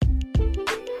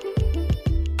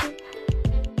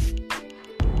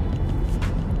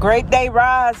Great day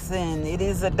rising. It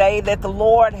is a day that the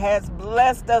Lord has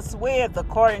blessed us with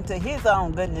according to his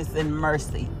own goodness and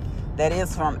mercy. That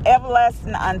is from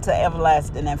everlasting unto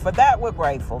everlasting. And for that we're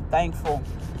grateful, thankful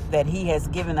that he has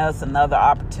given us another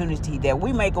opportunity that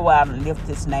we may go out and lift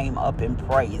his name up in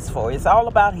praise. For it's all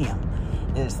about him.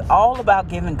 It's all about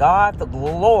giving God the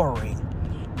glory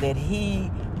that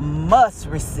he must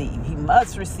receive. He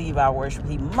must receive our worship.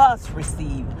 He must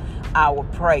receive our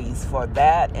praise. For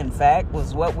that, in fact,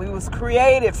 was what we was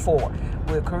created for.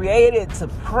 We're created to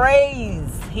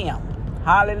praise him.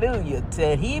 Hallelujah.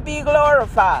 Till he be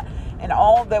glorified in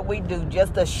all that we do,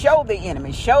 just to show the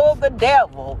enemy, show the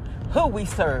devil who we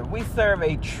serve. We serve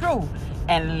a true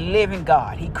and living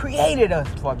God. He created us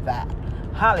for that.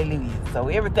 Hallelujah. So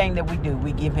everything that we do,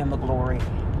 we give him the glory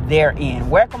therein.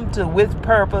 Welcome to With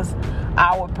Purpose,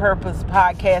 Our Purpose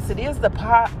podcast. It is the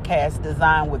podcast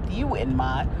designed with you in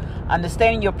mind,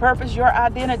 understanding your purpose, your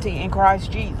identity in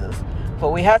Christ Jesus.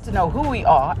 For we have to know who we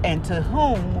are and to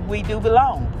whom we do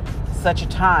belong. Such a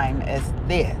time as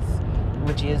this,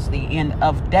 which is the end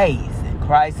of days, and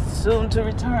Christ is soon to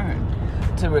return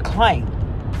to reclaim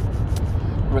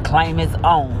his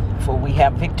own. For we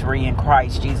have victory in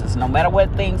Christ Jesus. No matter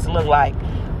what things look like,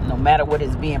 no matter what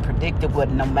is being predicted,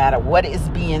 no matter what is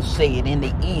being said, in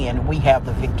the end, we have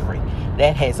the victory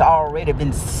that has already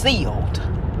been sealed.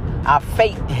 Our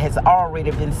fate has already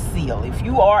been sealed. If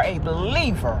you are a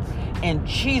believer in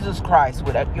Jesus Christ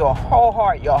with your whole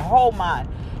heart, your whole mind,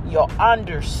 your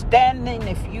understanding,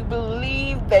 if you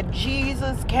believe that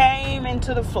Jesus came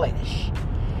into the flesh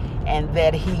and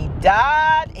that he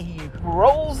died, he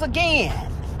rose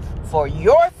again for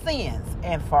your sins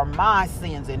and for my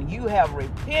sins, and you have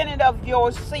repented of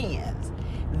your sins,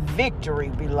 victory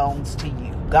belongs to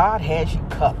you. God has you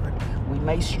covered. We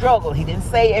may struggle. He didn't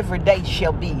say every day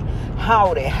shall be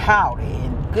howdy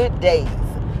and good days.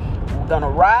 We're going to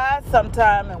rise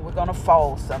sometime and we're going to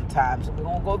fall sometimes. We're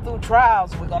going to go through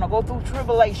trials. We're going to go through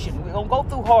tribulation. We're going to go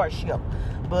through hardship.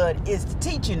 But it's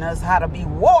teaching us how to be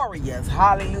warriors,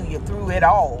 hallelujah, through it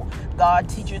all. God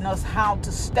teaching us how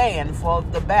to stand for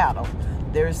the battle.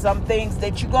 There are some things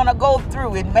that you're going to go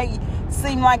through. It may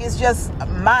seem like it's just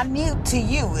minute to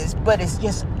you, but it's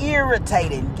just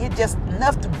irritating. Get just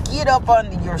enough to get up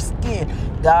under your skin.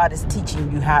 God is teaching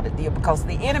you how to deal, because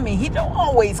the enemy, he don't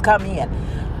always come in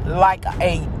like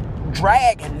a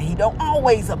dragon. He don't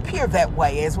always appear that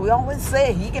way. As we always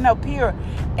say, he can appear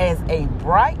as a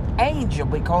bright angel,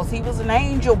 because he was an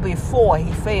angel before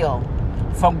he fell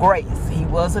from grace. He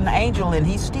was an angel and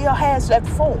he still has that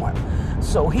form.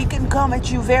 So he can come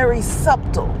at you very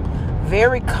subtle,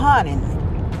 very cunning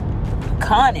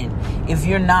if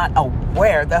you're not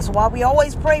aware. That's why we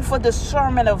always pray for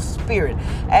discernment of spirit,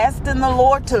 asking the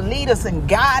Lord to lead us and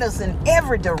guide us in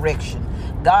every direction.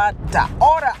 God, to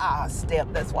order our step.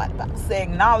 That's why the Bible says,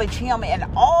 acknowledge him in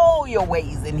all your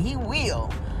ways, and he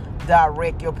will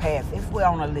direct your path if we're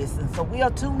on a listen. So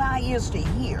we'll tune our ears to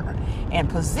hear and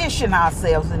position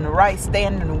ourselves in the right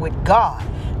standing with God,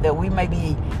 that we may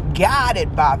be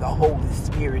guided by the Holy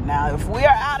Spirit. Now, if we're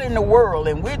out in the world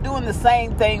and we're doing the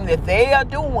same thing that they are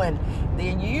doing,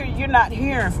 then you're not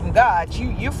hearing from God.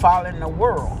 You're following the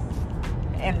world.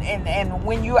 And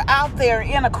when you're out there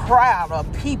in a crowd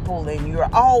of people and you're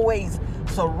always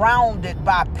surrounded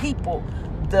by people,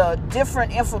 the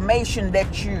different information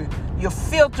that you're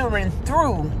filtering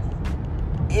through,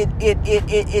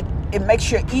 it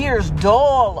makes your ears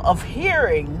dull of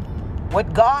hearing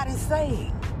what God is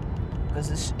saying,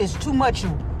 because it's too much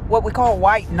what we call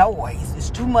white noise.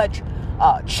 It's too much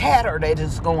chatter that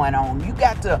is going on. You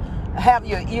got to have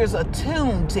your ears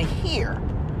attuned to hear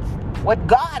what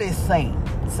God is saying.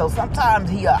 So sometimes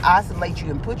he'll isolate you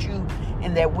and put you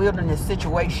in that wilderness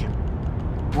situation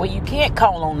where you can't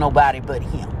call on nobody but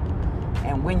him.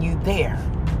 And when you're there,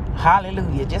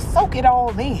 hallelujah, just soak it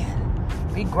all in.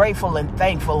 Be grateful and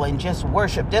thankful and just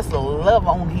worship, just love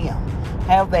on him.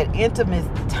 Have that intimate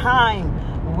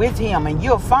time with him, and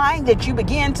you'll find that you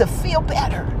begin to feel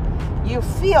better. You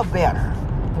feel better.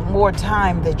 The more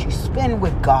time that you spend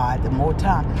with God, the more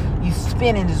time you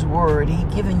spend in his word, he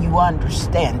giving you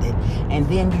understanding. And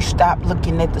then you stop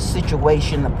looking at the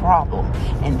situation, the problem,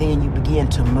 and then you begin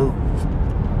to move.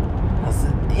 Because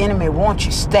the enemy wants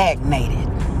you stagnated.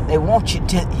 He wants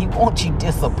you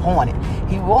disappointed.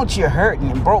 He wants you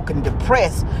hurting and broken,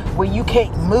 depressed, where you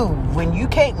can't move. When you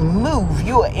can't move,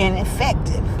 you're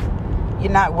ineffective.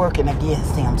 You're not working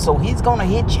against him. So he's going to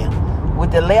hit you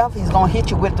with the left. He's going to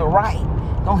hit you with the right.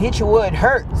 Gonna hit you where it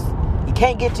hurts. He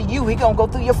can't get to you. He gonna go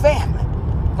through your family.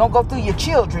 He's gonna go through your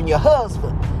children, your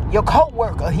husband, your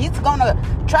co-worker. He's gonna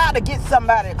try to get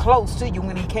somebody close to you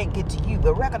when he can't get to you.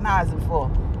 But recognize him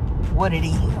for what it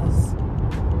is.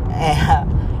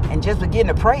 And just begin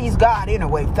to praise God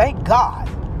anyway. Thank God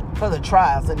for the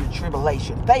trials and the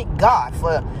tribulation. Thank God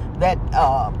for that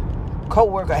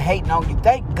co-worker hating on you.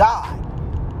 Thank God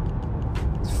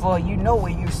for you know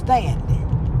where you're standing.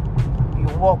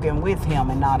 You're walking with him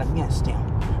and not against him.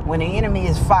 When the enemy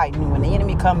is fighting, when the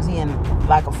enemy comes in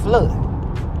like a flood,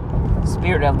 the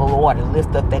Spirit of the Lord will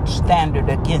lift up that standard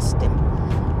against him.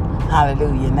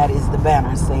 Hallelujah. And that is the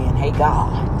banner saying, hey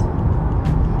God,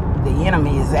 the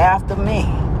enemy is after me.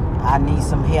 I need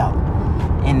some help.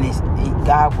 And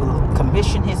God will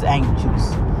commission his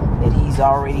angels that he's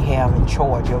already have in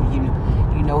charge of you.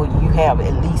 You know, you have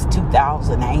at least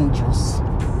 2,000 angels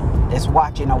that's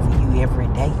watching over you every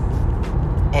day.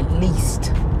 At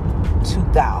least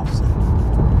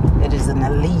 2,000. It is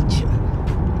an legion.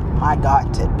 My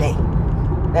God, today.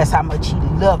 That's how much he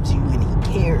loves you and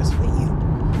he cares for you.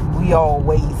 We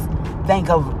always think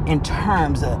of in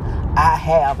terms of, I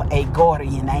have a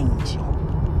guardian angel.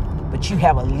 But you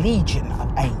have a legion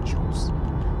of angels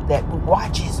that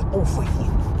watches over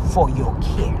you for your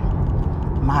care.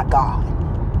 My God.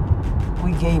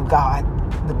 We gave God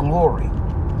the glory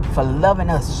for loving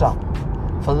us so.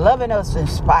 For loving us in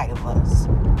spite of us.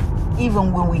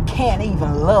 Even when we can't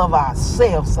even love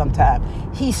ourselves sometimes,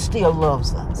 he still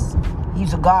loves us.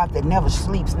 He's a God that never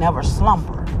sleeps, never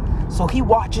slumbers. So he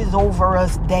watches over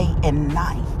us day and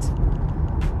night.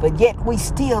 But yet we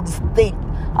still think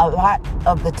a lot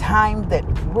of the time that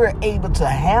we're able to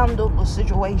handle the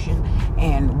situation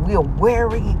and we're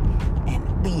worried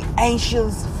and be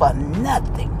anxious for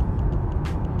nothing.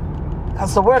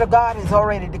 Because the Word of God has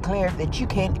already declared that you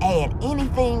can't add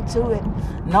anything to it,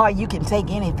 nor you can take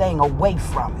anything away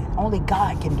from it. Only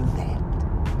God can do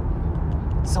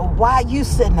that. So why are you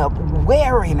sitting up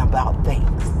worrying about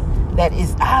things that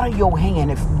is out of your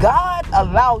hand? If God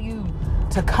allow you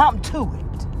to come to it,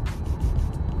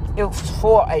 it's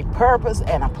for a purpose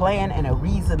and a plan and a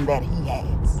reason that he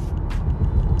has.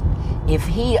 If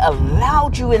he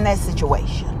allowed you in that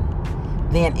situation,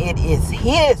 then it is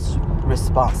his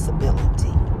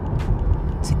responsibility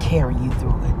to carry you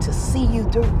through it, to see you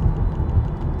through.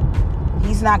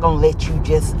 He's not going to let you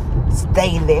just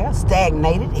stay there,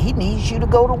 stagnated. He needs you to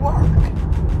go to work.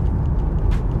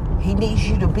 He needs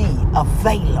you to be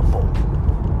available.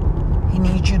 He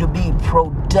needs you to be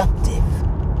productive.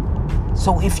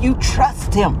 So if you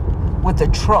trust him with the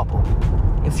trouble,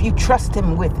 if you trust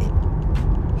him with it,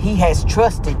 he has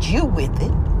trusted you with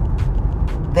it,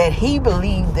 that he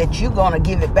believed that you're going to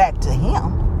give it back to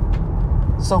him.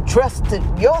 So trust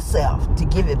yourself to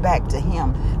give it back to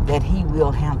him, that he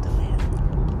will handle it.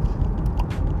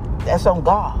 That's on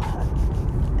God.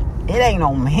 It ain't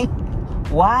on me.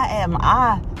 Why am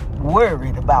I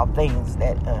worried about things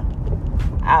that are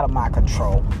out of my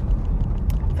control?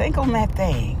 Think on that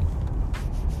thing.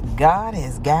 God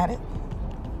has got it.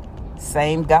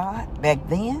 Same God back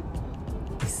then,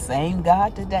 the same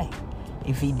God today.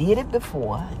 If he did it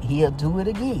before, he'll do it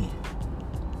again.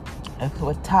 That's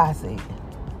what Ty said.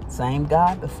 Same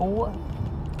God before,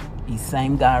 he's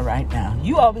same God right now.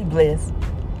 You all be blessed.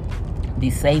 Be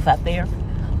safe out there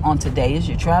on today as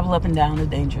you travel up and down the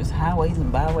dangerous highways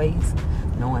and byways,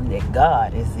 knowing that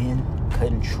God is in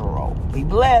control. Be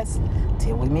blessed.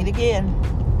 Till we meet again.